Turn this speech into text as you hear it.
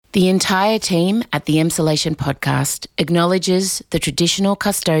The entire team at the Emsolation podcast acknowledges the traditional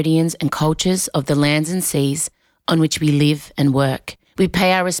custodians and cultures of the lands and seas on which we live and work. We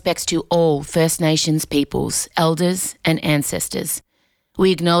pay our respects to all First Nations peoples, elders and ancestors.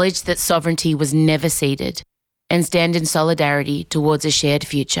 We acknowledge that sovereignty was never ceded and stand in solidarity towards a shared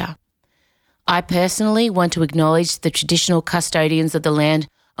future. I personally want to acknowledge the traditional custodians of the land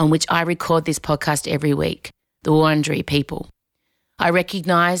on which I record this podcast every week, the Wurundjeri people. I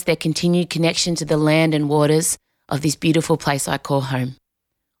recognise their continued connection to the land and waters of this beautiful place I call home.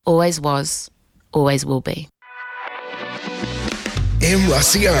 Always was, always will be. M.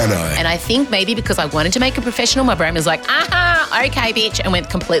 Rusciano. And I think maybe because I wanted to make it professional, my brain was like, aha, okay, bitch, and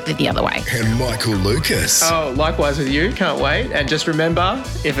went completely the other way. And Michael Lucas. Oh, likewise with you. Can't wait. And just remember,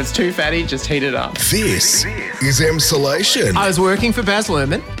 if it's too fatty, just heat it up. This is Emsolation. I was working for Baz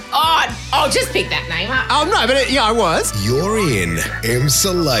Luhrmann. Oh, just pick that name up. Oh, no, but I was. You're in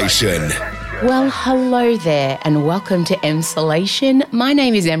Emsolation. Well, hello there and welcome to Emsolation. My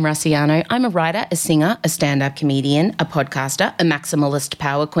name is M. Rusciano. I'm a writer, a singer, a stand-up comedian, a podcaster, a maximalist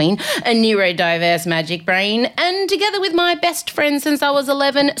power queen, a neurodiverse magic brain, and together with my best friend since I was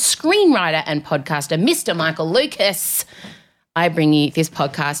 11, screenwriter and podcaster, Mr. Michael Lucas, I bring you this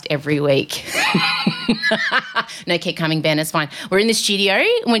podcast every week. No, keep coming, Ben. It's fine. We're in the studio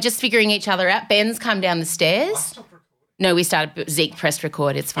and we're just figuring each other out. Ben's come down the stairs. No, we started. Zeke pressed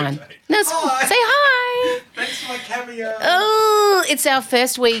record. It's fine. Okay. No, say hi. Thanks for my cameo. Oh, it's our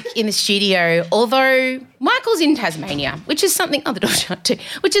first week in the studio. Although Michael's in Tasmania, which is something. Oh, the door's shut too.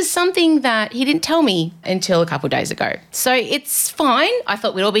 Which is something that he didn't tell me until a couple of days ago. So it's fine. I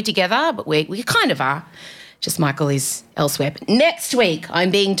thought we'd all be together, but we kind of are. Just Michael is elsewhere. But next week,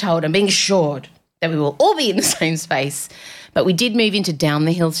 I'm being assured that we will all be in the same space. But we did move into Down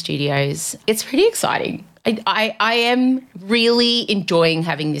the Hill Studios. It's pretty exciting. I am really enjoying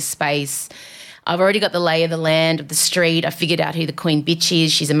having this space. I've already got the lay of the land of the street. I figured out who the Queen Bitch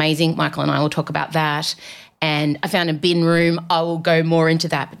is. She's amazing. Michael and I will talk about that. And I found a bin room. I will go more into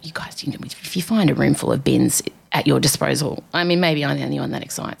that. But you guys, if you find a room full of bins at your disposal, I mean, maybe I'm the only one that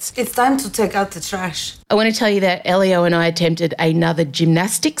excites. It's time to take out the trash. I want to tell you that Elio and I attempted another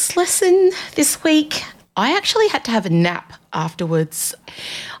gymnastics lesson this week. I actually had to have a nap afterwards.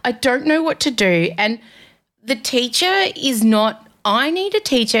 I don't know what to do. And the teacher is not, I need a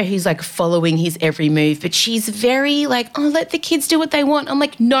teacher who's like following his every move, but she's very like, oh, let the kids do what they want. I'm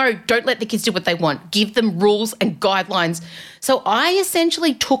like, no, don't let the kids do what they want. Give them rules and guidelines. So I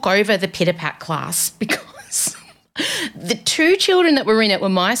essentially took over the Pitter-Pat class because the two children that were in it were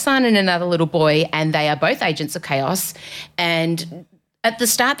my son and another little boy, and they are both agents of chaos. And at the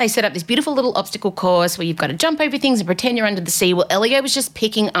start, they set up this beautiful little obstacle course where you've got to jump over things and pretend you're under the sea. Well, Elio was just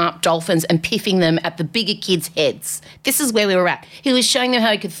picking up dolphins and piffing them at the bigger kids' heads. This is where we were at. He was showing them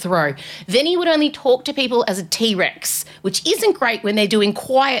how he could throw. Then he would only talk to people as a T-Rex, which isn't great when they're doing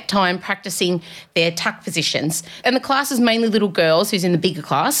quiet time practicing their tuck positions. And the class is mainly little girls who's in the bigger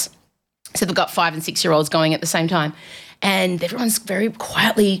class. So they've got 5 and 6-year-olds going at the same time. And everyone's very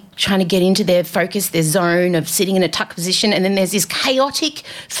quietly trying to get into their focus, their zone of sitting in a tuck position. And then there's this chaotic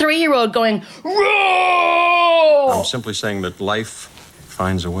 3-year-old going, roar! I'm simply saying that life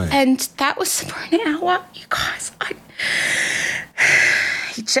finds a way. And that was for an hour. You guys,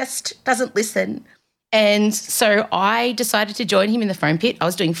 he just doesn't listen. And so I decided to join him in the foam pit. I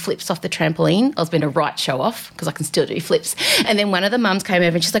was doing flips off the trampoline. I was being a right show off because I can still do flips. And then one of the mums came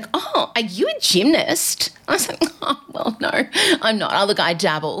over and she's like, oh, are you a gymnast? I was like, oh, well, no, I'm not. Oh, look, I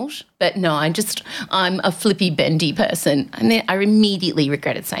dabbled. But no, I'm a flippy, bendy person. And then I immediately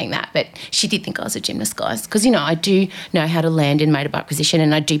regretted saying that. But she did think I was a gymnast, guys, because, I do know how to land in motorbike position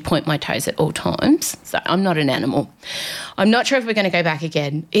and I do point my toes at all times. So I'm not an animal. I'm not sure if we're going to go back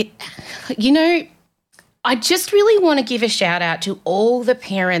again. I just really want to give a shout out to all the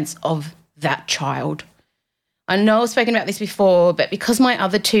parents of that child. I know I've spoken about this before, but because my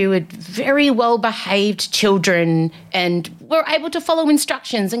other two are very well-behaved children and were able to follow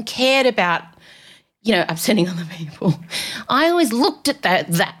instructions and cared about, upsetting other people, I always looked at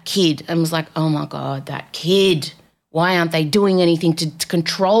that kid and was like, oh, my God, that kid. Why aren't they doing anything to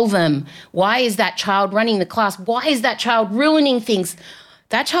control them? Why is that child running the class? Why is that child ruining things?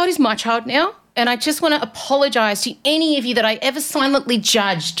 That child is my child now. And I just want to apologise to any of you that I ever silently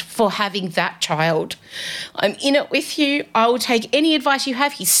judged for having that child. I'm in it with you. I will take any advice you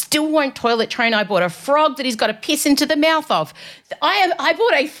have. He still won't toilet train. I bought a frog that he's got to piss into the mouth of. I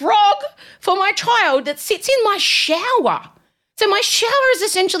bought a frog for my child that sits in my shower. So my shower is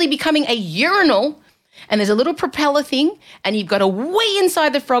essentially becoming a urinal and there's a little propeller thing and you've got a wee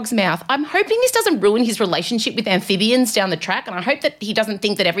inside the frog's mouth. I'm hoping this doesn't ruin his relationship with amphibians down the track, and I hope that he doesn't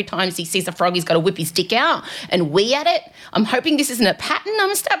think that every time he sees a frog he's got to whip his stick out and wee at it. I'm hoping this isn't a pattern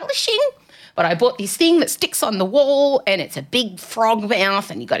I'm establishing. But I bought this thing that sticks on the wall and it's a big frog mouth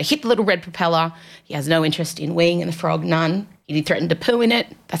and you've got to hit the little red propeller. He has no interest in weeing in the frog, none. He threatened to poo in it.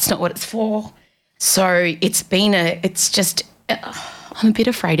 That's not what it's for. So I'm a bit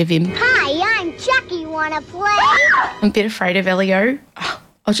afraid of him. Hi, I'm Chucky. Wanna play? I'm a bit afraid of Elio.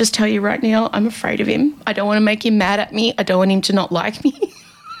 I'll just tell you right now, I'm afraid of him. I don't want to make him mad at me. I don't want him to not like me.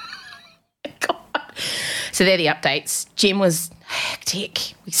 God. So they're the updates. Gym was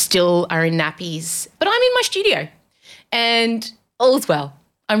hectic. We still are in nappies, but I'm in my studio and all's well.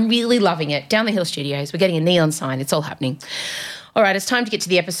 I'm really loving it. Down the Hill Studios. We're getting a neon sign. It's all happening. All right, it's time to get to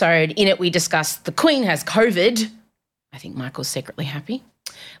the episode. In it, we discuss the Queen has COVID. I think Michael's secretly happy.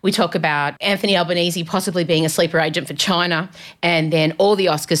 We talk about Anthony Albanese possibly being a sleeper agent for China, and then all the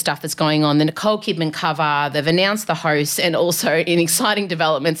Oscar stuff that's going on, the Nicole Kidman cover, they've announced the hosts, and also in exciting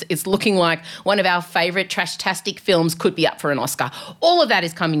developments, it's looking like one of our favourite trash-tastic films could be up for an Oscar. All of that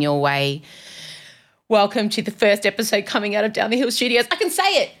is coming your way. Welcome to the first episode coming out of Down the Hill Studios. I can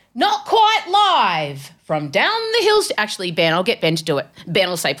say it, not quite live from Down the Hill. Actually, Ben, I'll get Ben to do it. Ben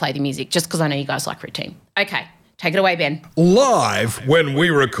will say play the music just because I know you guys like routine. Okay. Take it away, Ben. Live when we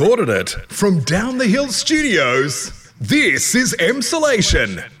recorded it from Down the Hill Studios. This is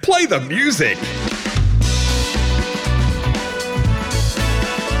Emsolation. Play the music.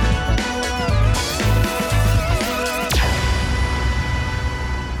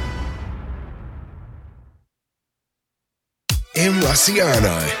 Em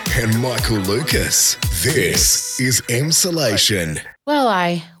Rusciano and Michael Lucas. This is Emsolation. Well,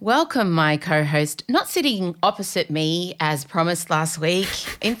 I welcome my co-host, not sitting opposite me as promised last week.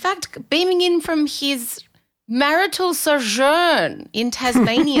 In fact, beaming in from his marital sojourn in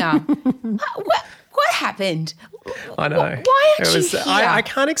Tasmania. What happened? I know. Why aren't you here? I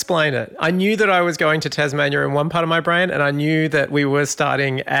can't explain it. I knew that I was going to Tasmania in one part of my brain, and I knew that we were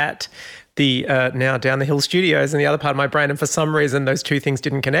starting at the now Down the Hill Studios in the other part of my brain, and for some reason those two things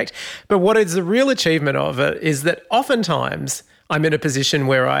didn't connect. But what is the real achievement of it is that oftentimes I'm in a position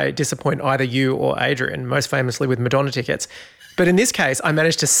where I disappoint either you or Adrian, most famously with Madonna tickets. But in this case, I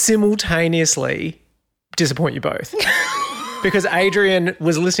managed to simultaneously disappoint you both. Because Adrian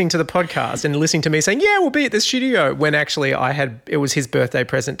was listening to the podcast and listening to me saying, yeah, we'll be at the studio, when actually it was his birthday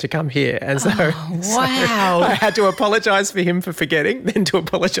present to come here. And so, wow. So I had to apologise for him for forgetting, then to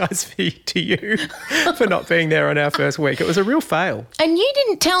apologise to you for not being there on our first week. It was a real fail. And you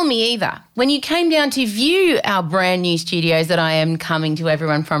didn't tell me either. When you came down to view our brand new studios that I am coming to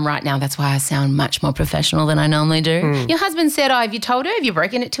everyone from right now, that's why I sound much more professional than I normally do. Your husband said, have you told her? Have you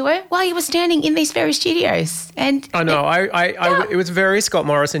broken it to her? While you were standing in these very studios. And I know. It was very Scott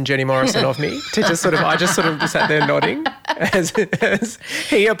Morrison, Jenny Morrison of me to just sort of sat there nodding as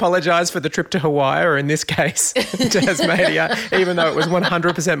he apologised for the trip to Hawaii, or in this case, Tasmania, even though it was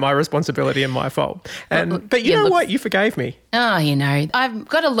 100% my responsibility and my fault. But you know what? You forgave me. Oh, I've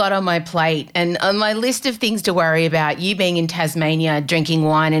got a lot on my plate, and on my list of things to worry about, you being in Tasmania drinking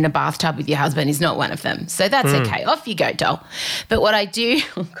wine in a bathtub with your husband is not one of them. So that's okay. Off you go, doll. But what I do,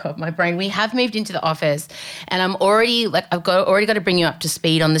 oh God, my brain, we have moved into the office, and I'm already already got to bring you up to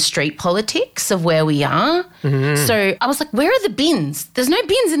speed on the street politics of where we are. Mm-hmm. So I was like, where are the bins? There's no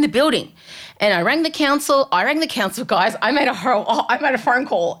bins in the building. And I rang the council, guys. I made a phone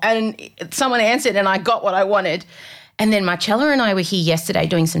call and someone answered and I got what I wanted. And then Marcella and I were here yesterday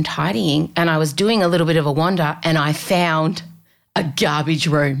doing some tidying, and I was doing a little bit of a wander and I found a garbage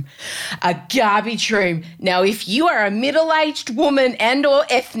room. Now, if you are a middle-aged woman and or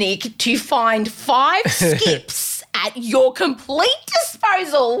ethnic, to find 5 skips at your complete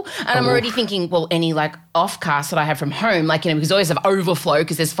disposal, and I'm already thinking, well, any off-cast that I have from home, because I always have overflow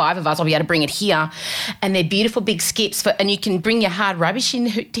because there's 5 of us, I'll be able to bring it here. And they're beautiful big skips and you can bring your hard rubbish in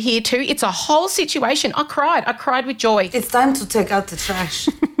here too. It's a whole situation. I cried with joy. It's time to take out the trash.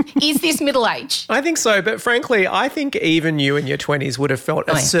 Is this middle age? I think so, but frankly, I think even you in your 20s would have felt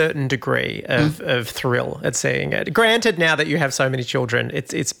a certain degree of thrill at seeing it. Granted, now that you have so many children,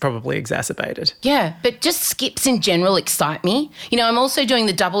 it's probably exacerbated. Yeah, but just skips in general excite me. I'm also doing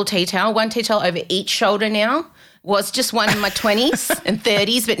the double tea towel, 1 tea towel over each shoulder now. Was just one in my 20s and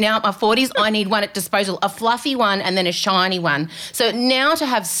 30s, but now at my 40s, I need one at disposal, a fluffy one and then a shiny one. So now to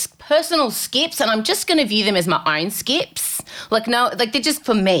have personal skips, and I'm just going to view them as my own skips, Like, no, like they're just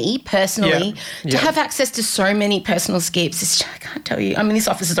for me personally Yeah. to have access to so many personal skips. I can't tell you. I mean, this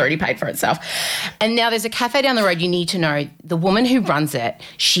office has already paid for itself. And now there's a cafe down the road. You need to know the woman who runs it.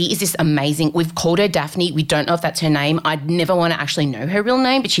 She is this amazing. We've called her Daphne. We don't know if that's her name. I'd never want to actually know her real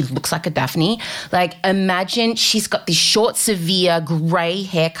name, but she looks like a Daphne. Like, imagine she's got this short, severe, grey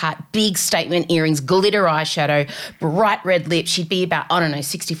haircut, big statement earrings, glitter eyeshadow, bright red lips. She'd be about, I don't know,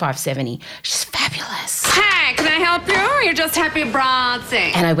 65, 70. She's fabulous. Hey, can I help you? Or you're just happy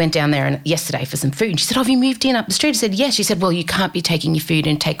browsing? And I went down there yesterday for some food. She said, have you moved in up the street? I said, yes. She said, well, you can't be taking your food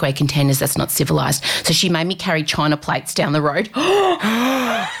in takeaway containers. That's not civilised. So she made me carry China plates down the road.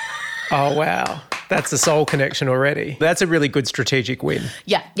 Oh, wow. That's a soul connection already. That's a really good strategic win.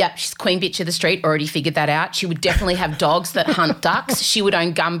 Yeah. She's queen bitch of the street, already figured that out. She would definitely have dogs that hunt ducks. She would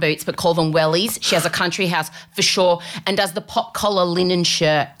own gumboots but call them wellies. She has a country house for sure and does the pop collar linen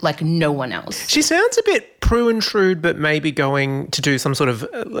shirt like no one else. She sounds a bit Prue and Trude, but maybe going to do some sort of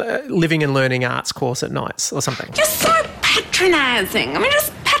living and learning arts course at nights or something. You're so patronising. I mean,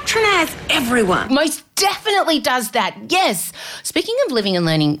 just patronise everyone. Most definitely does that, yes. Speaking of living and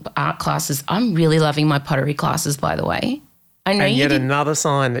learning art classes, I'm really loving my pottery classes, by the way. I know And you yet did. another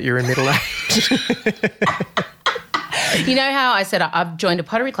sign that you're in middle age. You know how I said I've joined a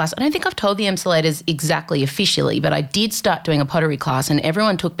pottery class? I don't think I've told the Emsolators exactly officially, but I did start doing a pottery class and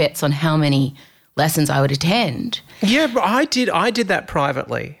everyone took bets on how many lessons I would attend. Yeah, but I did that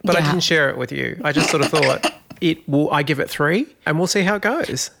privately, but I Yeah. didn't share it with you. I just sort of thought I give it 3 and we'll see how it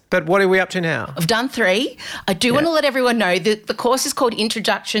goes. But what are we up to now? I've done 3. I do want to let everyone know that the course is called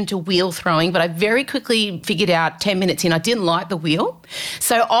Introduction to Wheel Throwing, but I very quickly figured out 10 minutes in I didn't like the wheel.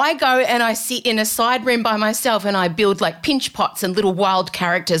 So I go and I sit in a side room by myself and I build like pinch pots and little wild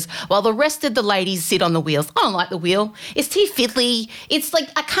characters while the rest of the ladies sit on the wheels. I don't like the wheel. It's too fiddly. It's like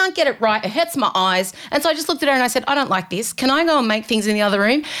I can't get it right. It hurts my eyes. And so I just looked at her and I said, I don't like this. Can I go and make things in the other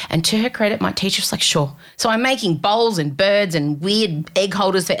room? And to her credit, my teacher was like, sure. So I'm making bowls and birds and weird egg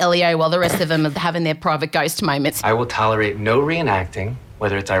holders for Leo while the rest of them are having their private ghost moments. I will tolerate no reenacting,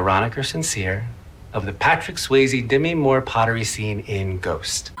 whether it's ironic or sincere, of the Patrick Swayze Demi Moore pottery scene in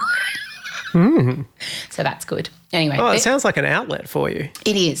Ghost. So that's good. Anyway. Oh, it sounds like an outlet for you.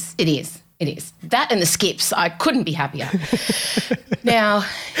 It is. That and the skips. I couldn't be happier. Now,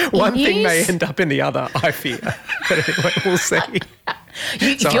 One in thing may news- end up in the other, I fear. But anyway, we'll see. if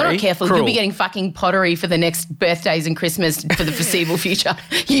you're Sorry, not careful, cruel. you'll be getting fucking pottery for the next birthdays and Christmas for the foreseeable future.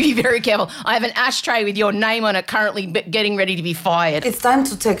 You be very careful. I have an ashtray with your name on it currently getting ready to be fired. It's time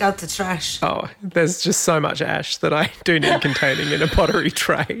to take out the trash. Oh, there's just so much ash that I do need containing in a pottery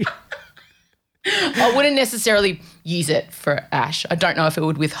tray. I wouldn't necessarily use it for ash. I don't know if it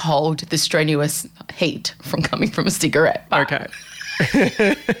would withhold the strenuous heat from coming from a cigarette. But.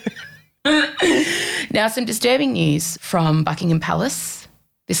 Okay. Now, some disturbing news from Buckingham Palace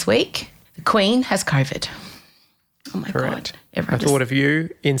this week. The Queen has COVID. Oh, my Correct. God. I Everyone thought of you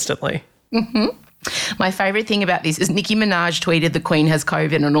instantly. My favourite thing about this is Nicki Minaj tweeted the Queen has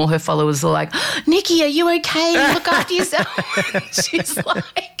COVID and all her followers are like, Nicki, are you okay? Look after yourself. She's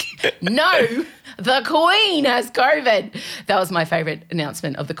like, no, the Queen has COVID. That was my favourite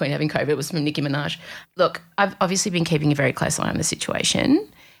announcement of the Queen having COVID was from Nicki Minaj. Look, I've obviously been keeping a very close eye on the situation.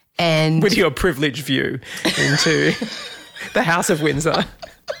 And With your privileged view into the House of Windsor.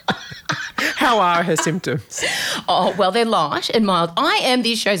 How are her symptoms? oh, well, they're light and mild. I am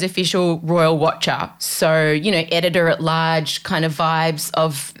this show's official royal watcher. So, you know, editor at large kind of vibes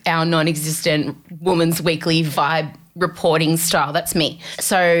of our non-existent Woman's Weekly vibe reporting style. That's me.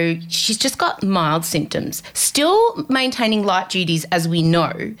 So she's just got mild symptoms, still maintaining light duties as we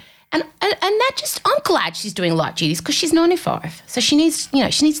know. And that just, I'm glad she's doing light duties because she's 95. So she needs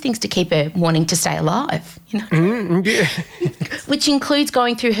things to keep her wanting to stay alive, you know. Which includes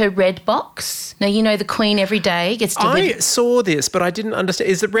going through her red box. Now, you know, the Queen every day gets delivered. I saw this, but I didn't understand.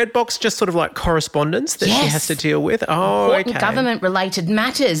 Is the red box just sort of like correspondence that she Yes. has to deal with? Oh, Important okay. government-related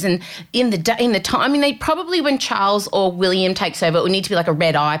matters. And in the time, I mean, they probably, when Charles or William takes over, it would need to be like a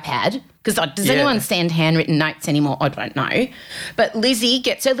red iPad. Because does Yeah. anyone send handwritten notes anymore? I don't know. But Lizzie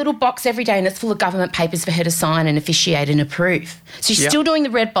gets her little box every day and it's full of government papers for her to sign and officiate and approve. So she's still doing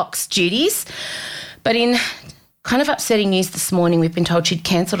the red box duties. But in kind of upsetting news this morning, we've been told she'd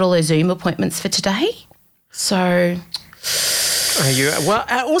cancelled all her Zoom appointments for today. So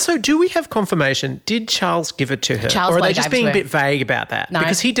Also, do we have confirmation? Did Charles give it to her? Charles or are they gave just it being to a her. bit vague about that? No.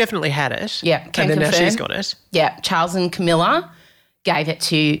 Because he definitely had it. Yeah, can and then now confirm. she's got it. yeah, Charles and Camilla gave it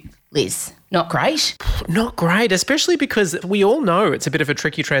to Liz. Not great. Not great, especially because we all know it's a bit of a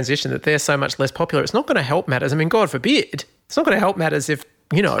tricky transition that they're so much less popular. It's not going to help matters. I mean, God forbid. It's not going to help matters if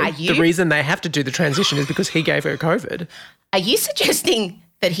the reason they have to do the transition is because he gave her COVID. Are you suggesting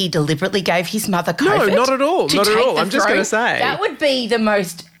that he deliberately gave his mother COVID? No, not at all. Not at all. I'm just going to say. That would be the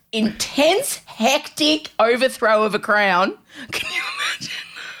most intense, hectic overthrow of a crown. Can you imagine?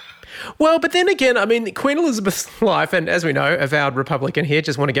 Well, but then again, I mean, Queen Elizabeth's life, and as we know, avowed Republican here,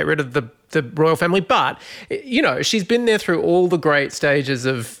 just want to get rid of the royal family. But, she's been there through all the great stages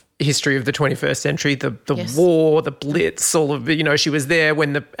of history of the 21st century, the Yes. war, the Blitz, all of she was there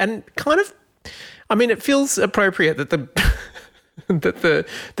when it feels appropriate that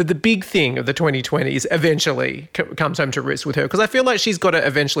the big thing of the 2020s eventually comes home to roost with her, because I feel like she's got to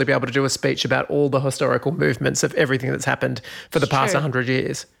eventually be able to do a speech about all the historical movements of everything that's happened for the past 100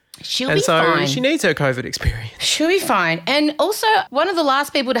 years. She'll be fine. And so she needs her COVID experience. She'll be fine. And also one of the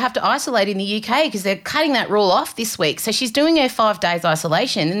last people to have to isolate in the UK, because they're cutting that rule off this week. So she's doing her 5 days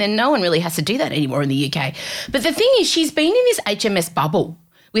isolation, and then no one really has to do that anymore in the UK. But the thing is, she's been in this HMS bubble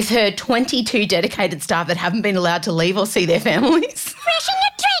with her 22 dedicated staff that haven't been allowed to leave or see their families. Freshen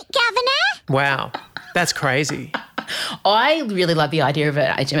your drink, Governor. Wow. That's crazy. I really love the idea of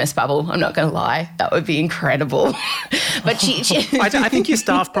an HMS bubble. I'm not going to lie. That would be incredible. But she I think your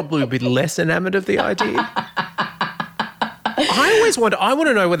staff probably would be less enamoured of the idea. I always wonder, I want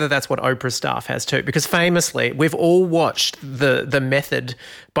to know whether that's what Oprah's staff has too, because famously we've all watched the method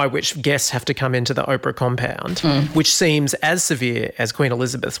by which guests have to come into the Oprah compound, which seems as severe as Queen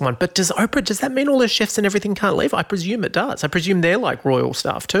Elizabeth's one. But does that mean all her chefs and everything can't leave? I presume it does. I presume they're like royal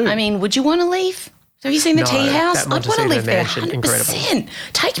staff too. I mean, would you want to leave? Have you seen the tea house? That I'd want to live there, mansion, 100%. incredible.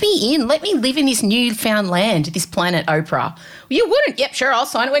 Take me in. Let me live in this newfound land, this planet Oprah. You wouldn't? Yep, sure, I'll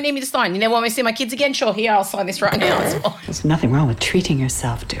sign it. When do you need me to sign? You never want me to see my kids again? Sure, here, I'll sign this right now. It's fine. There's nothing wrong with treating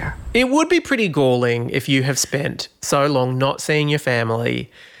yourself, dear. It would be pretty galling if you have spent so long not seeing your family,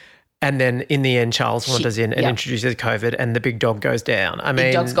 and then in the end Charles wanders in and introduces COVID and the big dog goes down. I mean,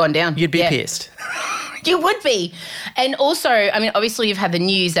 Big dog's gone down. You'd be pissed. You would be. And also, I mean, obviously you've had the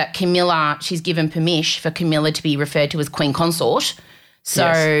news that Camilla, she's given permission for Camilla to be referred to as Queen Consort.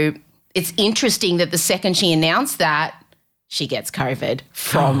 So It's interesting that the second she announced that, she gets COVID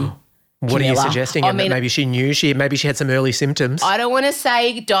from What Camilla. are you suggesting? That maybe she knew, maybe she had some early symptoms. I don't want to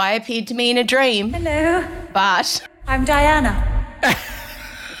say Di appeared to me in a dream. Hello. But I'm Diana.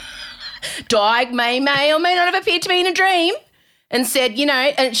 Di may or may not have appeared to me in a dream and said,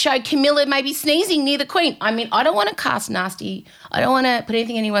 and it showed Camilla maybe sneezing near the Queen. I mean, I don't want to cast nasty. I don't want to put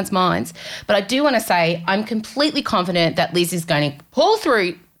anything in anyone's minds. But I do want to say I'm completely confident that Liz is going to pull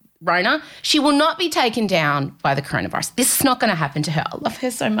through Rona. She will not be taken down by the coronavirus. This is not going to happen to her. I love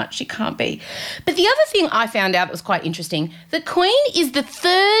her so much. She can't be. But the other thing I found out that was quite interesting, the Queen is the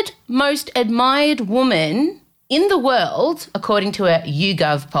 3rd most admired woman in the world, according to a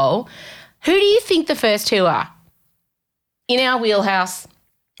YouGov poll. Who do you think the first 2 are? In our wheelhouse.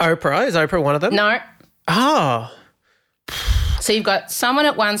 Oprah. Is Oprah one of them? No. Oh. So you've got someone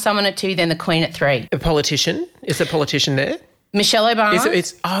at 1, someone at 2, then the Queen at 3. A politician? Is the politician there? Michelle Obama.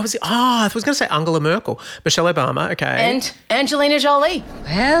 I was going to say Angela Merkel. Michelle Obama, okay. And Angelina Jolie.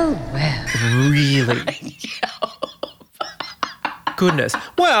 Well. Really? Goodness.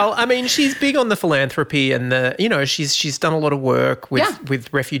 Well, I mean, she's big on the philanthropy and she's done a lot of work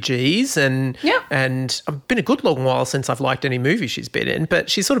with refugees and it's been a good long while since I've liked any movie she's been in, but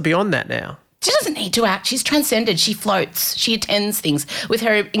she's sort of beyond that now. She doesn't need to act. She's transcended. She floats. She attends things with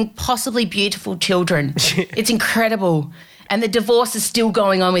her impossibly beautiful children. It's incredible. And the divorce is still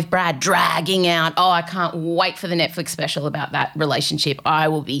going on with Brad, dragging out. Oh, I can't wait for the Netflix special about that relationship. I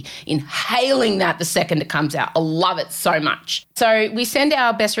will be inhaling that the second it comes out. I love it so much. So we send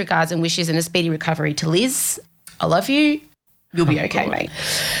our best regards and wishes and a speedy recovery to Liz. I love you. You'll be okay, mate.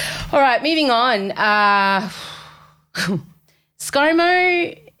 All right, moving on.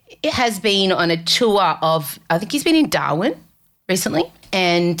 ScoMo has been on a tour of, I think he's been in Darwin recently.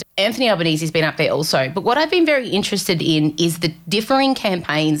 And Anthony Albanese's been up there also. But what I've been very interested in is the differing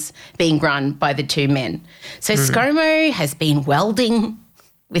campaigns being run by the 2 men. So ScoMo has been welding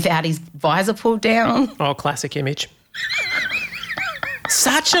without his visor pulled down. Oh, classic image.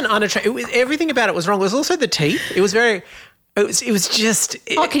 Such an unattractive... Everything about it was wrong. It was also the teeth. It was very... It was just...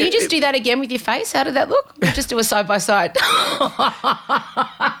 Oh, can you just do that again with your face? How did that look? Just do a side-by-side.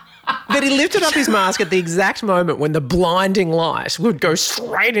 That he lifted up his mask at the exact moment when the blinding light would go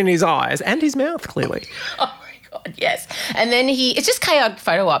straight in his eyes and his mouth, clearly. Oh, my God, yes. And then it's just chaotic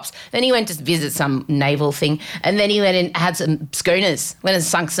photo ops. Then he went to visit some naval thing and then he went and had some schooners, went and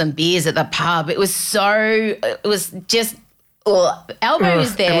sunk some beers at the pub. It was just... Albo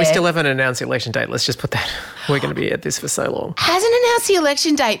was there. And we still haven't announced the election date. Let's just put that. We're going to be at this for so long. Hasn't announced the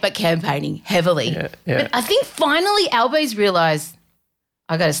election date, but campaigning heavily. Yeah. But I think finally Albo's realised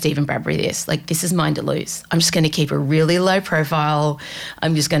I got to Stephen Bradbury this. Like, this is mine to lose. I'm just going to keep a really low profile.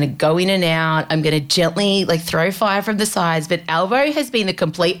 I'm just going to go in and out. I'm going to gently, like, throw fire from the sides. But Albo has been the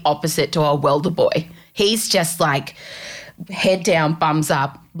complete opposite to our welder boy. He's just, like, head down, bums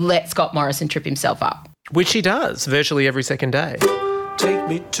up, let Scott Morrison trip himself up. Which he does virtually every second day. Take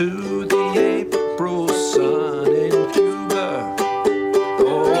me to the April sun in Cuba.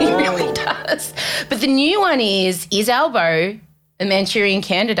 Oh. He really does. But the new one is Albo a Manchurian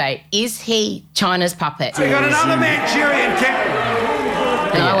Candidate? Is he China's puppet? We got another Manchurian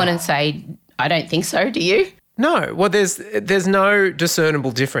Candidate. And I want to say, I don't think so. Do you? No. Well, there's no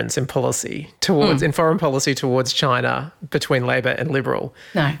discernible difference in policy in foreign policy towards China between Labor and Liberal.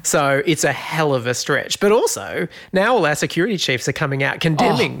 No. So it's a hell of a stretch. But also, now all our security chiefs are coming out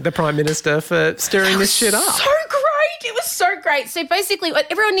condemning the Prime Minister for stirring this shit up. So great. It was so great. So basically, what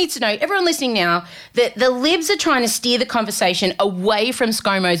everyone needs to know, everyone listening now, that the Libs are trying to steer the conversation away from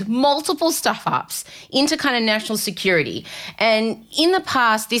ScoMo's multiple stuff-ups into kind of national security. And in the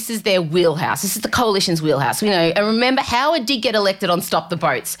past, this is their wheelhouse. This is the coalition's wheelhouse. And remember, Howard did get elected on Stop the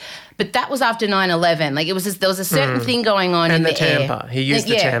Boats, but that was after 9/11. Like, there was a certain thing going on in the tamper. air. He used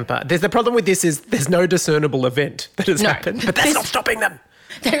the tamper. The problem with this is there's no discernible event that has happened, but that's not stopping them.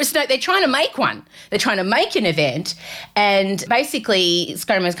 They're trying to make one. They're trying to make an event, and basically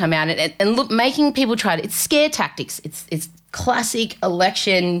ScoMo's come out and look, making people try to. It's scare tactics. It's classic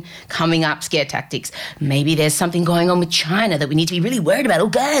election coming up scare tactics. Maybe there's something going on with China that we need to be really worried about. Oh,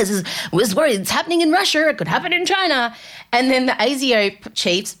 guys, we're worried. It's happening in Russia. It could happen in China. And then the ASIO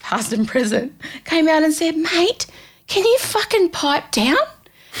chiefs, past and present, came out and said, mate, can you fucking pipe down?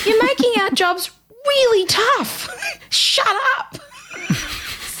 You're making our jobs really tough. Shut up.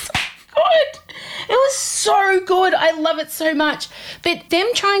 Good. It was so good. I love it so much. But them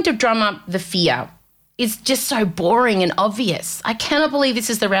trying to drum up the fear is just so boring and obvious. I cannot believe this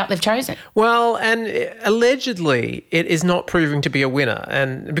is the route they've chosen. Well, and allegedly it is not proving to be a winner.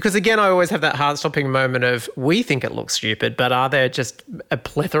 And because, again, I always have that heart-stopping moment of we think it looks stupid, but are there just a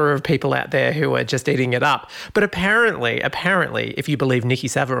plethora of people out there who are just eating it up? But apparently, if you believe Nikki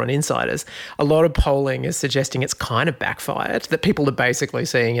Savva on Insiders, a lot of polling is suggesting it's kind of backfired, that people are basically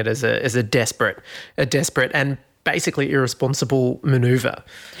seeing it as a desperate and basically irresponsible manoeuvre.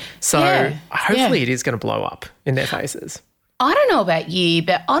 So hopefully it is going to blow up in their faces. I don't know about you,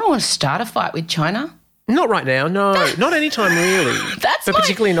 but I don't want to start a fight with China. Not right now, no. Not anytime really.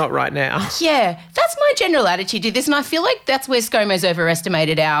 Particularly not right now. Yeah, that's my general attitude to this, and I feel like that's where ScoMo's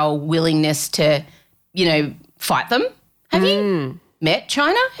overestimated our willingness to, fight them. Have you met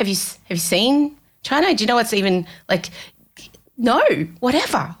China? Have you seen China? Do you know what's even like... No,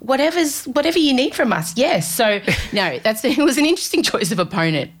 whatever you need from us. Yes. So, no, it was an interesting choice of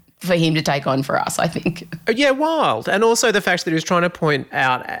opponent for him to take on for us, I think. Yeah, wild. And also the fact that he was trying to point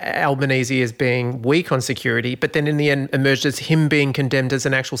out Albanese as being weak on security, but then in the end emerged as him being condemned as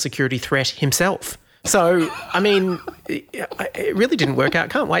an actual security threat himself. So, I mean, it really didn't work out.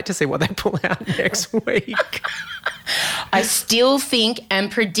 Can't wait to see what they pull out next week. I still think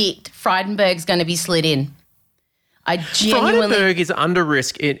and predict Frydenberg's going to be slid in. Frydenberg is under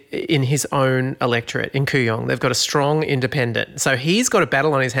risk in his own electorate in Kooyong. They've got a strong independent. So he's got a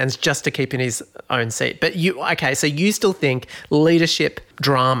battle on his hands just to keep in his own seat. But so you still think leadership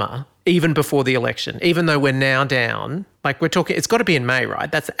drama even before the election, even though we're now down, like we're talking, it's got to be in May,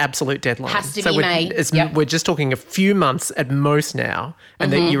 right? That's the absolute deadline. Has to be May. We're just talking a few months at most now,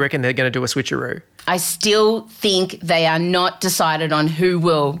 and then you reckon they're going to do a switcheroo? I still think they are not decided on who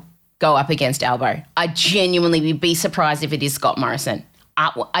will go up against Albo. I genuinely would be surprised if it is Scott Morrison.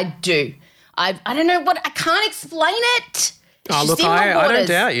 I do. I don't know I can't explain it. Oh, look, I don't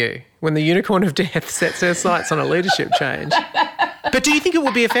doubt you. When the unicorn of death sets her sights on a leadership change. But do you think it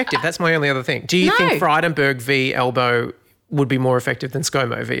will be effective? That's my only other thing. Do you think Frydenberg v. Albo would be more effective than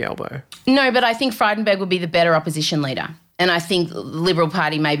ScoMo v. Albo? No, but I think Frydenberg would be the better opposition leader. And I think the Liberal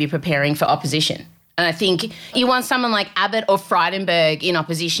Party may be preparing for opposition. And I think you want someone like Abbott or Frydenberg in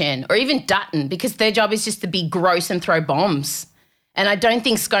opposition, or even Dutton, because their job is just to be gross and throw bombs. And I don't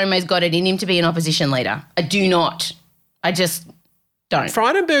think ScoMo's got it in him to be an opposition leader. I do not. I just don't.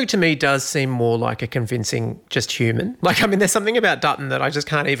 Frydenberg to me does seem more like a convincing just human. Like, I mean, there's something about Dutton that I just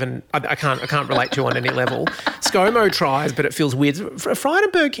can't even, I can't relate to on any level. ScoMo tries, but it feels weird.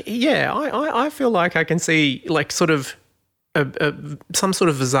 Frydenberg, yeah, I feel like I can see like sort of some sort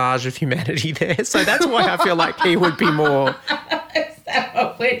of visage of humanity there. So that's why I feel like he would be more. Is that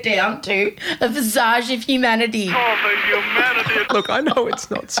what we're down to? A visage of humanity. Oh, the humanity. Look, I know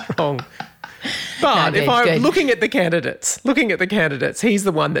it's not strong. But if I'm good. looking at the candidates, he's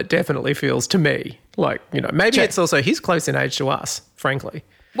the one that definitely feels to me like, maybe True. it's also he's close in age to us, frankly.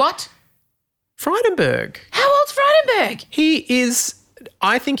 What? Frydenberg. How old's Frydenberg? He is,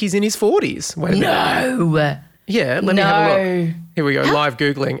 I think he's in his 40s. Wait a minute. No. Yeah, let me have a No. look. Here we go, live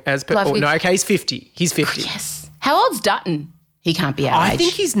Googling. Okay, he's 50. He's 50. Yes. How old's Dutton? He can't be our age. I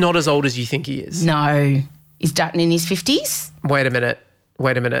think he's not as old as you think he is. No. Is Dutton in his 50s? Wait a minute.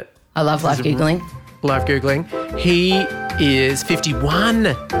 I love live Googling. Live Googling. He is 51.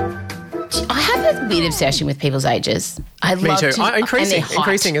 I have a weird obsession with people's ages. I Me love too. To, Increasing and their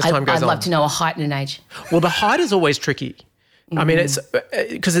height. as time goes I'd on. love to know a height and an age. Well, the height is always tricky. I mean, it's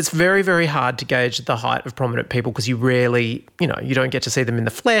because it's very, very hard to gauge the height of prominent people because you rarely, you don't get to see them in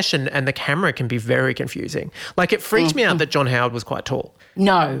the flesh and the camera can be very confusing. Like it freaked me out that John Howard was quite tall.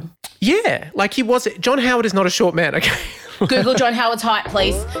 No. Yeah, like he was. John Howard is not a short man, okay? Google John Howard's height,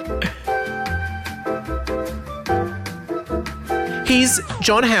 please.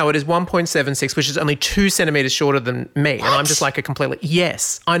 John Howard is 1.76, which is only 2 centimetres shorter than me. What? And I'm just like a completely,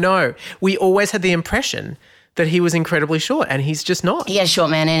 yes, I know. We always had the impression that he was incredibly short and he's just not. He has short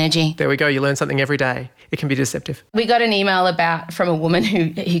man energy. There we go. You learn something every day. It can be deceptive. We got an email from a woman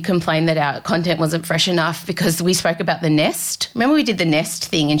who complained that our content wasn't fresh enough because we spoke about the Nest. Remember we did the Nest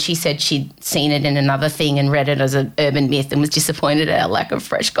thing and she said she'd seen it in another thing and read it as an urban myth and was disappointed at our lack of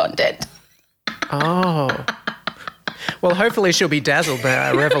fresh content. Oh. Well, hopefully she'll be dazzled by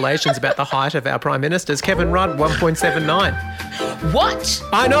our revelations about the height of our Prime Ministers. Kevin Rudd, 1.79. What?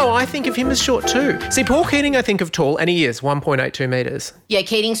 I know, I think of him as short too. See, Paul Keating I think of tall, and he is 1.82 metres. Yeah,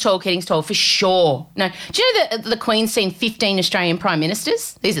 Keating's tall for sure. No, do you know that the Queen's seen 15 Australian Prime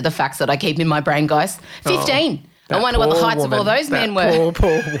Ministers? These are the facts that I keep in my brain, guys. 15. I wonder what the heights of all those men were.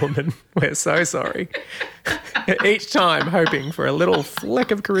 Poor woman. We're so sorry. Each time hoping for a little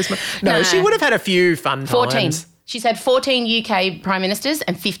fleck of charisma. No, she would have had a few fun 14. times. She's had 14 UK Prime Ministers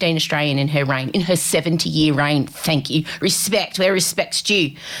and 15 Australian in her reign, in her 70-year reign. Thank you. Respect, where respect's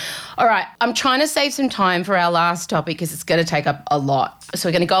due. All right, I'm trying to save some time for our last topic because it's going to take up a lot. So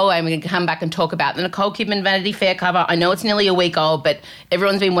we're going to go away and we're going to come back and talk about the Nicole Kidman Vanity Fair cover. I know it's nearly a week old, but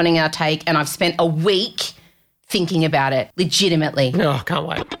everyone's been wanting our take and I've spent a week thinking about it, legitimately. Oh, can't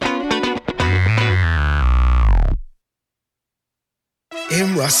wait.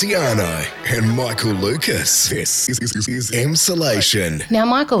 M. Rusciano and Michael Lucas. This is Emsolation. Now,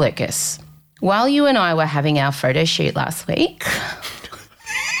 Michael Lucas, while you and I were having our photo shoot last week...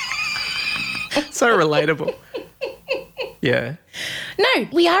 So relatable. Yeah. No,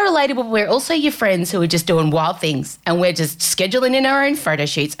 we are relatable, but we're also your friends who are just doing wild things and we're just scheduling in our own photo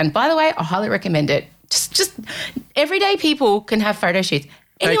shoots. And by the way, I highly recommend it. Just everyday people can have photo shoots.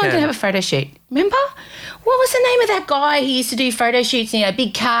 Anyone can have a photo shoot. Remember? What was the name of that guy who used to do photo shoots in a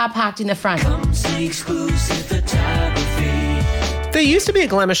big car parked in the front? There used to be a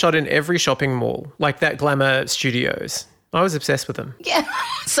glamour shot in every shopping mall, like that Glamour Studios. I was obsessed with them. Yeah.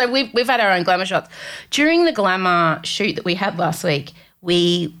 So we've had our own glamour shots. During the glamour shoot that we had last week,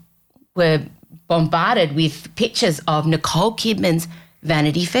 we were bombarded with pictures of Nicole Kidman's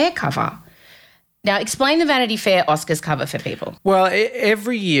Vanity Fair cover. Now, explain the Vanity Fair Oscars cover for people. Well,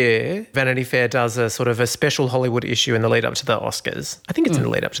 every year Vanity Fair does a sort of a special Hollywood issue in the lead up to the Oscars. I think it's in the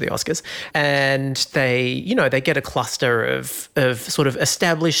lead up to the Oscars. And they get a cluster of sort of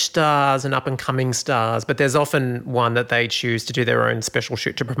established stars and up-and-coming stars, but there's often one that they choose to do their own special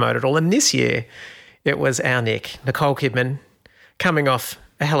shoot to promote it all. And this year it was our Nicole Kidman, coming off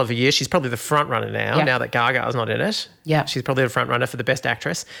a hell of a year. She's probably the front runner now that Gaga's not in it. Yeah. She's probably the front runner for the Best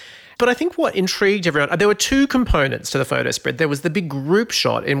Actress. But I think what intrigued everyone, there were two components to the photo spread. There was the big group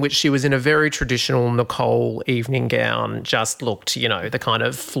shot in which she was in a very traditional Nicole evening gown, just looked, the kind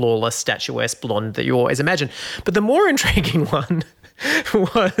of flawless, statuesque blonde that you always imagine. But the more intriguing one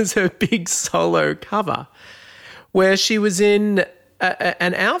was her big solo cover where she was in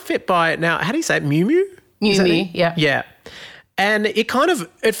an outfit by, now, how do you say it, Miu Miu? Miu Miu, yeah. Yeah. And it kind of,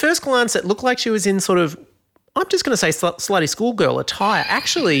 at first glance, it looked like she was in sort of, I'm just going to say slutty schoolgirl attire.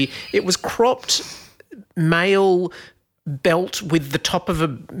 Actually, it was cropped male belt with the top of a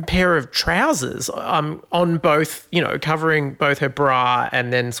pair of trousers on both, covering both her bra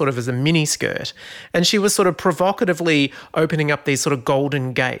and then sort of as a mini skirt. And she was sort of provocatively opening up these sort of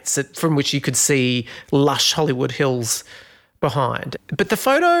golden gates from which you could see lush Hollywood hills behind. But the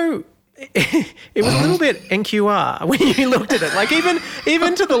photo... it was a little bit NQR when you looked at it. Like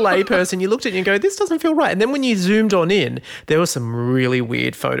even to the layperson, you looked at it and you go, this doesn't feel right. And then when you zoomed on in, there were some really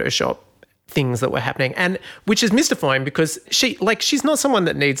weird Photoshop things that were happening, and which is mystifying because she's not someone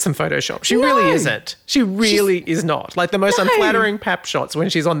that needs some Photoshop. She really isn't. She really is not. Like the most unflattering pap shots when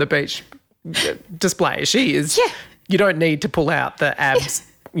she's on the beach. display. She is. Yeah. You don't need to pull out the abs.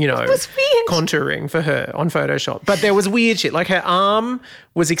 You know, contouring for her on Photoshop. But there was weird shit. Like her arm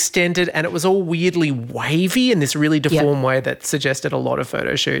was extended and it was all weirdly wavy in this really deformed way that suggested a lot of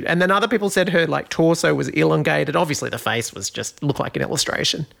photo shoot. And then other people said her like torso was elongated. Obviously the face was just looked like an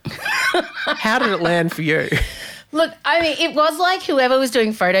illustration. How did it land for you? Look, I mean, it was like whoever was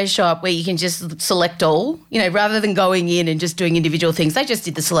doing Photoshop where you can just select all, you know, rather than going in and just doing individual things. They just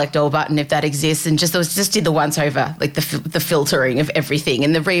did the select all button if that exists and just did the once over, like the filtering of everything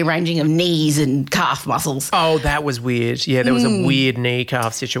and the rearranging of knees and calf muscles. Oh, that was weird. Yeah, there was a weird knee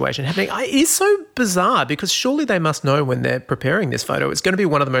calf situation happening. It is so bizarre because surely they must know when they're preparing this photo, it's going to be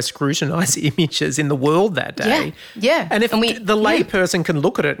one of the most scrutinised images in the world that day. Yeah. And if the lay person can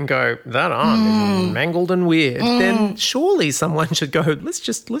look at it and go, that arm is mangled and weird, then surely someone should go, let's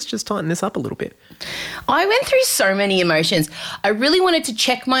just tighten this up a little bit. I went through so many emotions. I really wanted to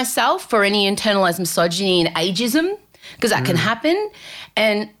check myself for any internalised misogyny and ageism because that can happen.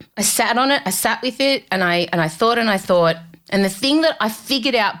 And I sat on it, I sat with it, and I thought. And the thing that I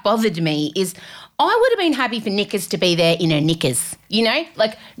figured out bothered me is I would have been happy for Knickers to be there in her knickers, you know?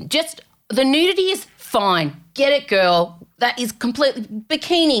 Like just the nudity is fine. Get it, girl. That is completely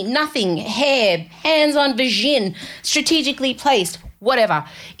bikini, nothing, hair, hands on vagine, strategically placed, whatever.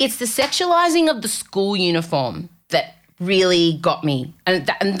 It's the sexualizing of the school uniform that really got me. And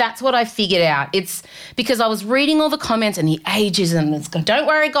that's what I figured out. It's because I was reading all the comments and the ageism. Don't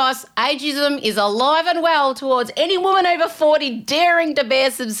worry, guys, ageism is alive and well towards any woman over 40 daring to bare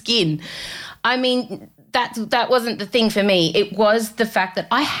some skin. I mean, that wasn't the thing for me. It was the fact that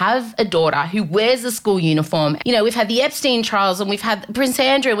I have a daughter who wears the school uniform. You know, we've had the Epstein trials and we've had Prince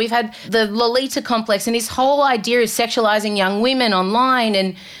Andrew, we've had the Lolita complex and this whole idea of sexualising young women online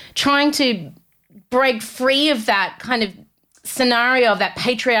and trying to break free of that kind of scenario, of that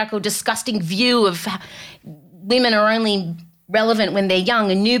patriarchal, disgusting view of women are only relevant when they're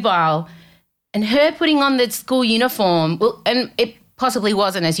young and nubile. And her putting on the school uniform, well, and it possibly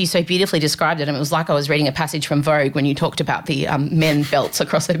wasn't as you so beautifully described it. I mean, it was like I was reading a passage from Vogue when you talked about the men belts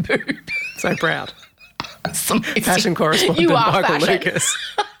across her boob. So proud. Fashion correspondent Michael Lucas.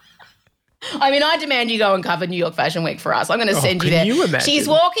 I mean, I demand you go and cover New York Fashion Week for us. I'm going to send you there. You imagine? She's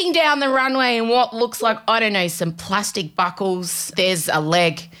walking down the runway in what looks like, I don't know, some plastic buckles. There's a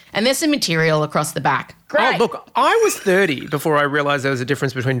leg and there's some material across the back. Great. Oh, look, I was 30 before I realised there was a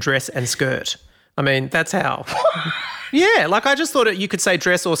difference between dress and skirt. I mean, that's how. Yeah, like I just thought you could say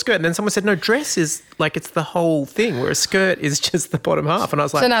dress or skirt. And then someone said, no, dress is like it's the whole thing, whereas skirt is just the bottom half. And I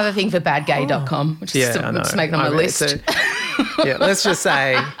was like... It's another thing for badgay.com, which is just make it on my list. Yeah, let's just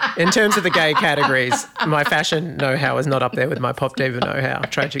say, in terms of the gay categories, my fashion know-how is not up there with my pop diva know-how,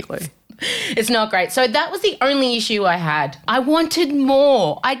 tragically. It's not great. So that was the only issue I had. I wanted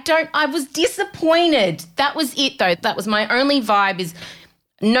more. I was disappointed. That was it, though. That was my only vibe is...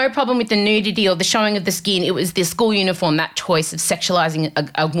 No problem with the nudity or the showing of the skin. It was the school uniform, that choice of sexualising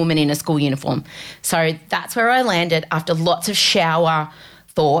a woman in a school uniform. So that's where I landed after lots of shower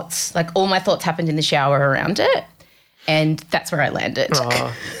thoughts. Like all my thoughts happened in the shower around it. And that's where I landed.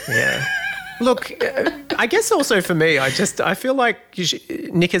 Oh, yeah. Look, I guess also for me, I feel like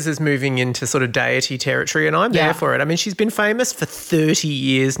Knickers is moving into sort of deity territory and I'm there for it. I mean, she's been famous for 30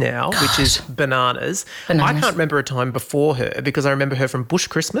 years now, which is bananas. I can't remember a time before her because I remember her from Bush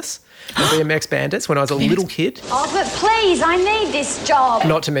Christmas and BMX Bandits when I was a little kid. Oh, but please, I need this job.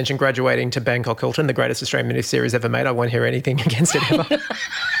 Not to mention graduating to Bangkok Hilton, the greatest Australian miniseries ever made. I won't hear anything against it ever.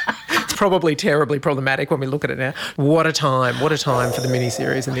 It's probably terribly problematic when we look at it now. What a time for the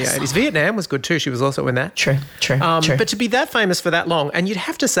miniseries in the 80s. Vietnam was good too. She was also in that. True. But to be that famous for that long, and you'd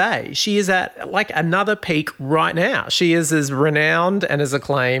have to say she is at like another peak right now. She is as renowned and as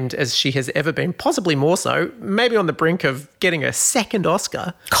acclaimed as she has ever been, possibly more so, maybe on the brink of getting a second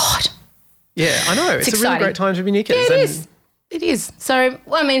Oscar. God. Yeah, I know. It's a really great time to be Knickers. Yeah, it is. It is. So,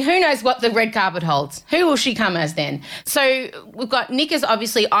 well, I mean, who knows what the red carpet holds? Who will she come as then? So we've got Knickers,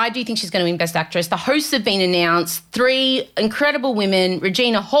 obviously. I do think she's going to win Best Actress. The hosts have been announced. 3 incredible women.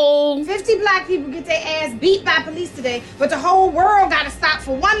 Regina Hall. 50 black people get their ass beat by police today, but the whole world got to stop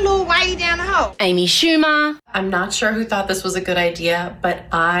for one little whitey down the hall. Amy Schumer. I'm not sure who thought this was a good idea, but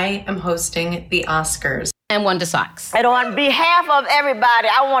I am hosting the Oscars. And Wanda Sykes. And on behalf of everybody,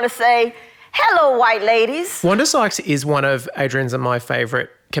 I want to say... hello, white ladies. Wanda Sykes is one of Adrian's and my favourite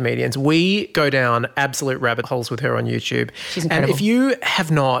comedians. We go down absolute rabbit holes with her on YouTube. She's incredible. And if you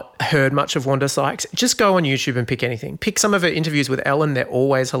have not heard much of Wanda Sykes, just go on YouTube and pick anything. Pick some of her interviews with Ellen. They're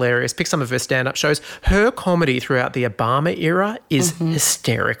always hilarious. Pick some of her stand-up shows. Her comedy throughout the Obama era is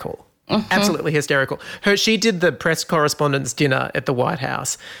hysterical. Absolutely hysterical. She did the press correspondence dinner at the White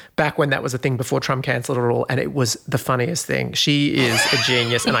House back when that was a thing before Trump cancelled it all, and it was the funniest thing. She is a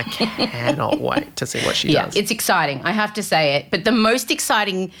genius, and I cannot wait to see what she does. Yeah, it's exciting. I have to say it. But the most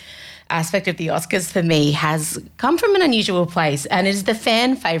exciting aspect of the Oscars for me has come from an unusual place, and it is the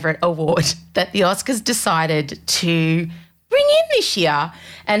fan favourite award that the Oscars decided to bring in this year.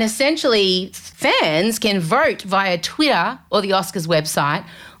 And essentially, fans can vote via Twitter or the Oscars website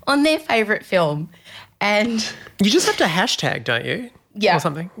on their favourite film. And you just have to hashtag, don't you? Yeah. Or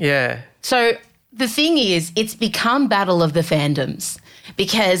something? Yeah. So the thing is, it's become Battle of the Fandoms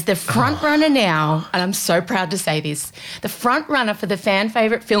because the front runner now, and I'm so proud to say this, the front runner for the fan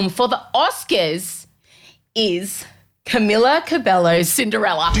favourite film for the Oscars is Camila Cabello's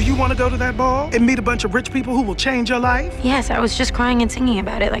Cinderella. Do you want to go to that ball and meet a bunch of rich people who will change your life? Yes, I was just crying and singing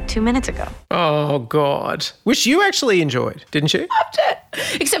about it like 2 minutes ago. Oh, God. Which you actually enjoyed, didn't you? Loved it.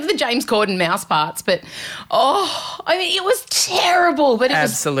 Except for the James Corden mouse parts. But, I mean, it was terrible. But it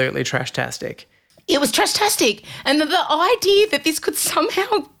was absolutely trash-tastic. It was trash-tastic. And the idea that this could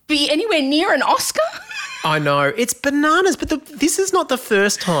somehow be anywhere near an Oscar? I know. It's bananas, but this is not the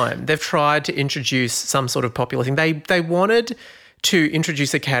first time they've tried to introduce some sort of popular thing. They wanted to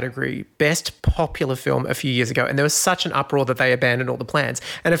introduce a category, Best Popular Film, a few years ago, and there was such an uproar that they abandoned all the plans.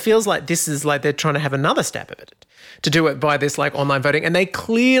 And it feels like this is like they're trying to have another stab at it, to do it by this like online voting. And they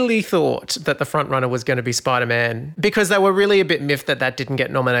clearly thought that the front runner was going to be Spider-Man because they were really a bit miffed that didn't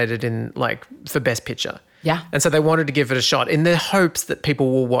get nominated in for Best Picture. Yeah. And so they wanted to give it a shot in the hopes that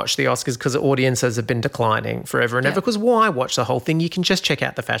people will watch the Oscars because audiences have been declining forever and ever. Because why watch the whole thing? You can just check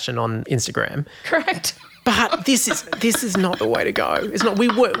out the fashion on Instagram. Correct. But this is not the way to go. It's not.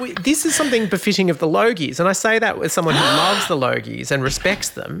 This is something befitting of the Logies, and I say that as someone who loves the Logies and respects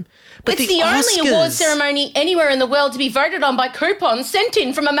them. But it's the only award ceremony anywhere in the world to be voted on by coupons sent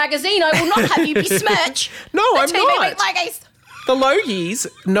in from a magazine. I will not have you besmirch. No, the I'm TV not. Logies. The Logies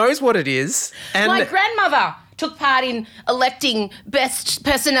knows what it is. And my grandmother took part in electing best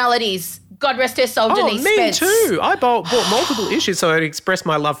personalities. God rest her soul, Denise Spence. Me too. I bought multiple issues so I'd express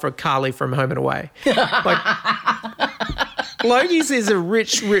my love for Carly from Home and Away. Logies is a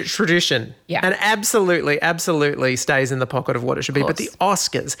rich, rich tradition. Yeah. And absolutely stays in the pocket of what it should be. But the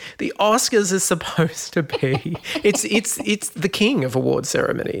Oscars is supposed to be, it's the king of award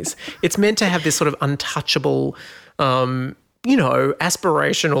ceremonies. It's meant to have this sort of untouchable,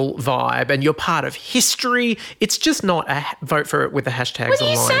 aspirational vibe, and you're part of history. It's just not a vote for it with the hashtags what are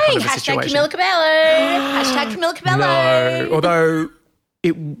you online saying? kind of a Hashtag situation. Camila Cabello. Hashtag Camila Cabello. No, although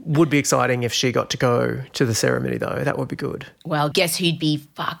it would be exciting if she got to go to the ceremony, though. That would be good. Well, guess who'd be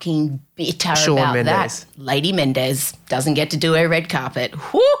fucking bitter Shawn about Mendes. that? Lady Mendez doesn't get to do her red carpet.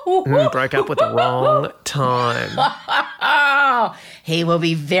 Broke up with the wrong time. He will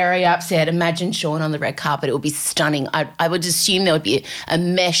be very upset. Imagine Shawn on the red carpet. It would be stunning. I would assume there would be a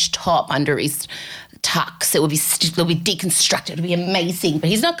mesh top under his tux. It would be deconstructed. It would be amazing.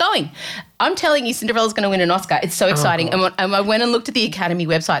 But he's not going. I'm telling you, Cinderella's going to win an Oscar. It's so exciting. And I went and looked at the Academy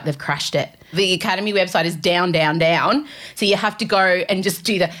website. They've crashed it. The Academy website is down. So you have to go and just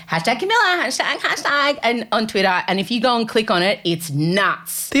do the hashtag Camilla, hashtag, and on Twitter. And if you go and click on it, it's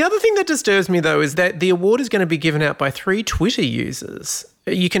nuts. The other thing that disturbs me, though, is that the award is going to be given out by 3 Twitter users.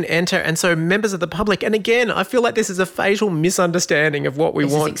 You can enter, and so members of the public. And again, I feel like this is a fatal misunderstanding of what we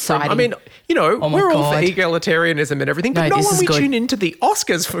want. Is exciting. I mean, we're all for egalitarianism and everything, but no one we tune into the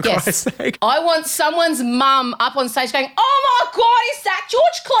Oscars, for Christ's sake. I want someone's mum up on stage going, oh my God, is that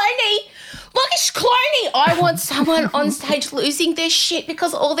George Clooney? Look, it's Clooney. I want someone on stage losing their shit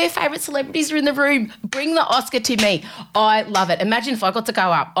because all their favourite celebrities are in the room. Bring the Oscar to me. I love it. Imagine if I got to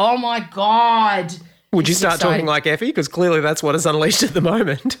go up. Oh my God. Would you start talking like Effie? Because clearly that's what is unleashed at the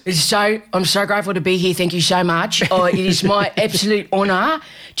moment. I'm so grateful to be here. Thank you so much. It is my absolute honour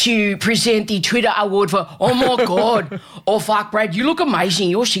to present the Twitter award for, oh my God, oh fuck, Brad, you look amazing.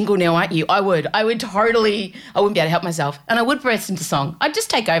 You're single now, aren't you? I wouldn't be able to help myself. And I would present the song. I'd just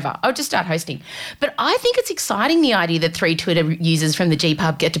take over. I would just start hosting. But I think it's exciting, the idea that 3 Twitter users from the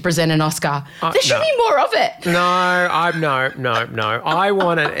G-Pub get to present an Oscar. There should be more of it. No. I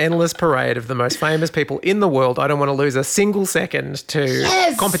want an endless parade of the most famous people in the world. I don't want to lose a single second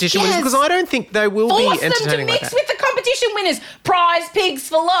to competition winners because I don't think they will be entertaining like that. Force them to mix with the competition winners. Prize pigs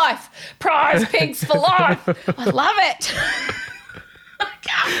for life. Prize pigs for life. I love it. I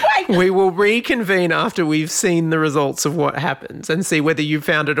can't wait. We will reconvene after we've seen the results of what happens and see whether you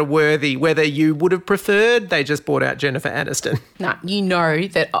found it whether you would have preferred they just brought out Jennifer Aniston. No, you know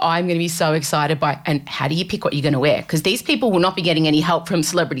that I'm going to be so excited by, and how do you pick what you're going to wear? Because these people will not be getting any help from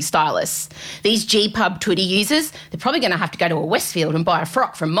celebrity stylists. These G-Pub Twitter users, they're probably going to have to go to a Westfield and buy a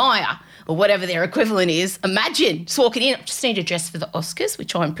frock from Maya or whatever their equivalent is. Imagine just walking in, I just need a dress for the Oscars,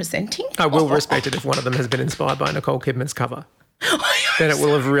 which I'm presenting. I will respect it if one of them has been inspired by Nicole Kidman's cover. Then it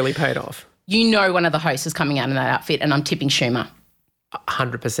will have really paid off. You know one of the hosts is coming out in that outfit, and I'm tipping Schumer.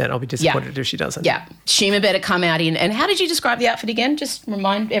 100%. I'll be disappointed if she doesn't. Yeah. Schumer better come out in. And how did you describe the outfit again? Just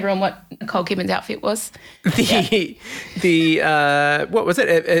remind everyone what Nicole Kidman's outfit was. What was it?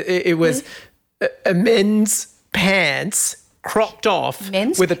 It was a men's pants cropped off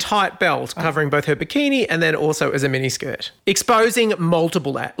with a tight belt covering both her bikini and then also as a mini skirt, exposing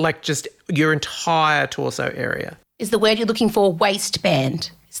multiple, like just your entire torso area. Is the word you're looking for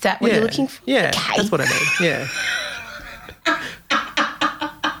waistband? Is that what you're looking for? Yeah, okay. That's what I mean. Yeah.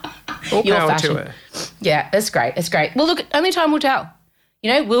 All power to her. Yeah, that's great. That's great. Well, look, only time will tell.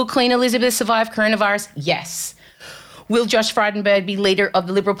 You know, will Queen Elizabeth survive coronavirus? Yes. Will Josh Frydenberg be leader of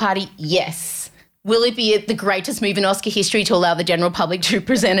the Liberal Party? Yes. Will it be the greatest move in Oscar history to allow the general public to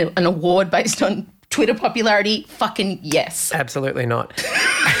present an award based on Twitter popularity? Fucking yes. Absolutely not.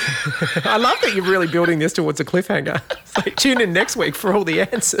 I love that you're really building this towards a cliffhanger. It's like, tune in next week for all the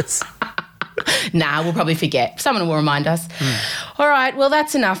answers. Nah, we'll probably forget. Someone will remind us. All right, well,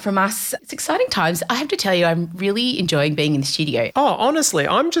 that's enough from us. It's exciting times. I have to tell you, I'm really enjoying being in the studio. Oh, honestly,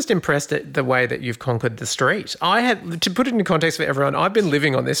 I'm just impressed at the way that you've conquered the street. To put it into context for everyone, I've been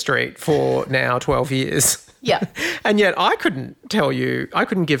living on this street for now 12 years. Yeah. And yet I couldn't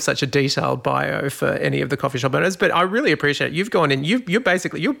give such a detailed bio for any of the coffee shop owners, but I really appreciate it. You've gone in, you're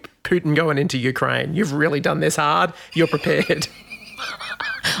Putin going into Ukraine. You've really done this hard. You're prepared.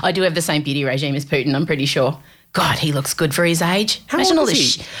 I do have the same beauty regime as Putin, I'm pretty sure. God, he looks good for his age. How old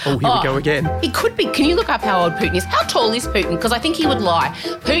is he? Here we go again. He could be. Can you look up how old Putin is? How tall is Putin? Because I think he would lie.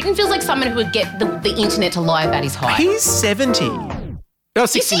 Putin feels like someone who would get the internet to lie about his height. He's 70. Oh,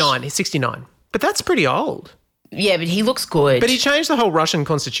 69. He's 69. But that's pretty old. Yeah, but he looks good. But he changed the whole Russian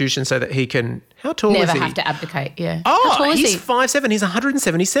constitution so that he can... How tall is he? Never have to abdicate, yeah. Oh, how tall is he's 5'7". He's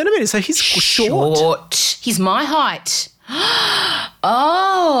 170 centimetres, so he's short. He's my height.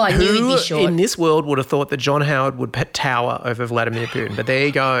 Oh, I knew he'd be short. Who in this world would have thought that John Howard would tower over Vladimir Putin? But there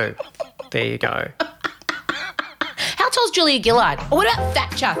you go. There you go. How tall's Julia Gillard? Or what about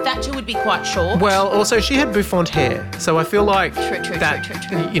Thatcher? Thatcher would be quite short. Well, also she had bouffant hair, so I feel like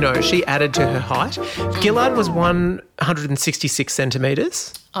True. you know, she added to her height. Gillard was 166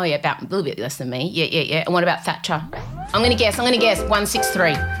 centimetres. Oh, yeah, about a little bit less than me. Yeah. And what about Thatcher? I'm going to guess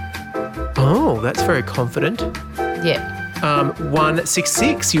 163. Oh, that's very confident. Yeah.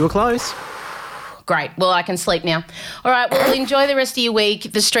 166. You were close. Great. Well, I can sleep now. All right. Well, enjoy the rest of your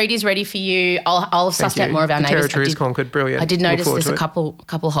week. The street is ready for you. I'll have sussed out more of our neighbours. Territory is conquered. Brilliant. I did notice there's a couple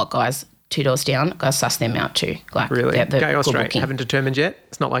hot guys 2 doors down. Got to suss them out too. Like, really? Gay or straight? Looking. Haven't determined yet?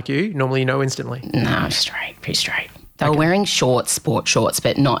 It's not like you. Normally you know instantly. No, straight. Pretty straight. They were wearing shorts, sport shorts,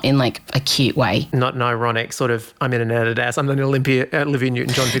 but not in like a cute way. Not an ironic sort of, I'm in an Adidas, I'm an Olivia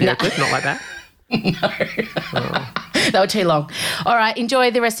Newton-John video clip, not like that. No. They were too long. All right, enjoy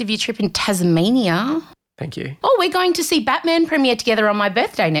the rest of your trip in Tasmania. Thank you. Oh, we're going to see Batman premiere together on my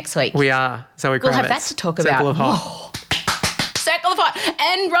birthday next week. We are. Zoe Kravitz. We'll have that to talk about. Circle of Hot. Circle of Hot.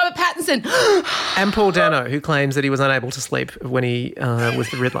 And Robert Pattinson. And Paul Dano, who claims that he was unable to sleep when he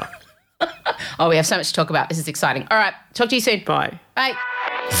was the Riddler. Oh, we have so much to talk about. This is exciting. All right, talk to you soon. Bye. Bye.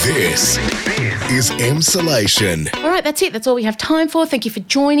 This is Emsolation. All right, that's it. That's all we have time for. Thank you for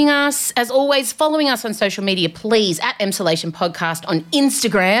joining us. As always, following us on social media, please, at Emsolation Podcast on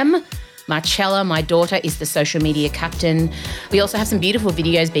Instagram. Marcella, my daughter, is the social media captain. We also have some beautiful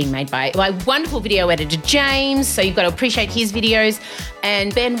videos being made by my wonderful video editor, James, so you've got to appreciate his videos.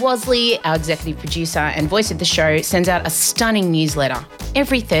 And Ben Wasley, our executive producer and voice of the show, sends out a stunning newsletter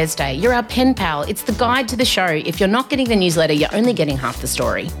every Thursday. You're our pen pal. It's the guide to the show. If you're not getting the newsletter, you're only getting half the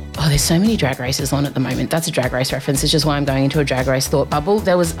story. Oh, there's so many drag races on at the moment. That's a drag race reference. It's just why I'm going into a drag race thought bubble.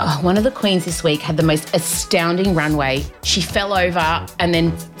 There was one of the queens this week had the most astounding runway. She fell over and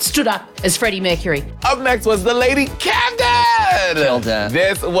then stood up as Freddie Mercury. Up next was the Lady Camden. Killed her.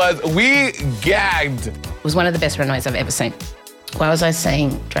 This was We Gagged. It was one of the best runways I've ever seen. Why was I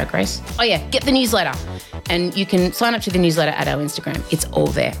saying drag race? Oh yeah, get the newsletter. And you can sign up to the newsletter at our Instagram. It's all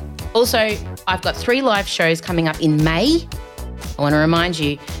there. Also, I've got 3 live shows coming up in May. I want to remind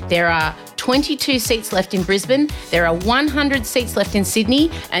you, there are 22 seats left in Brisbane, there are 100 seats left in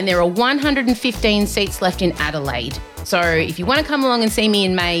Sydney, and there are 115 seats left in Adelaide. So if you want to come along and see me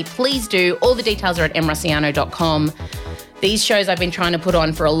in May, please do. All the details are at mrussiano.com. These shows I've been trying to put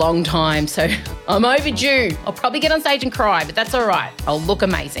on for a long time, so I'm overdue. I'll probably get on stage and cry, but that's all right. I'll look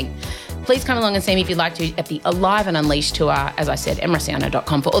amazing. Please come along and see me if you'd like to at the Alive and Unleashed tour. As I said,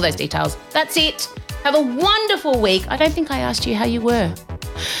 mrussiano.com for all those details. That's it. Have a wonderful week. I don't think I asked you how you were.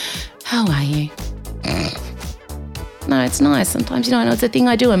 How are you? No, it's nice. Sometimes, it's a thing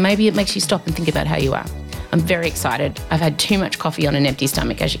I do and maybe it makes you stop and think about how you are. I'm very excited. I've had too much coffee on an empty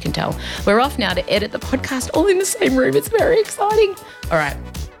stomach, as you can tell. We're off now to edit the podcast all in the same room. It's very exciting. All right.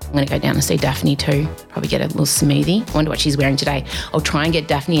 I'm going to go down and see Daphne too. Probably get a little smoothie. I wonder what she's wearing today. I'll try and get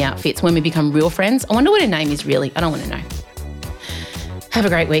Daphne outfits when we become real friends. I wonder what her name is really. I don't want to know. Have a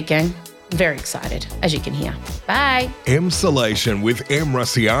great week, gang. Very excited, as you can hear. Bye. Emsolation with Em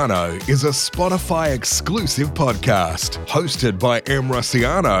Russiano is a Spotify exclusive podcast hosted by Em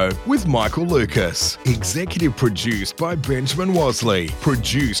Russiano with Michael Lucas. Executive produced by Benjamin Wasley.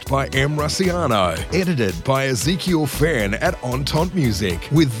 Produced by Em Russiano. Edited by Ezekiel Fan at Entente Music.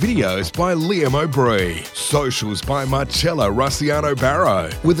 With videos by Liam O'Brien. Socials by Marcella Russiano Barrow.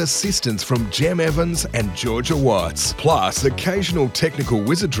 With assistance from Jem Evans and Georgia Watts. Plus occasional technical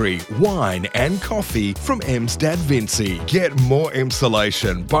wizardry, wine and coffee from Em's dad Vincy. Get more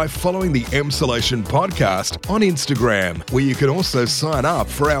Emsolation by following the Emsolation podcast on Instagram, where you can also sign up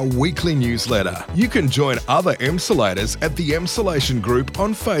for our weekly newsletter. You can join other Emsolators at the Emsolation group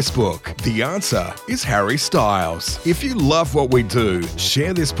on Facebook. The answer is Harry Styles. If you love what we do,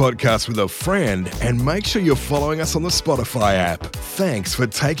 share this podcast with a friend and make sure you're following us on the Spotify app. Thanks for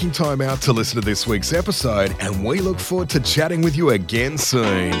taking time out to listen to this week's episode, and we look forward to chatting with you again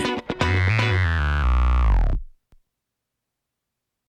soon.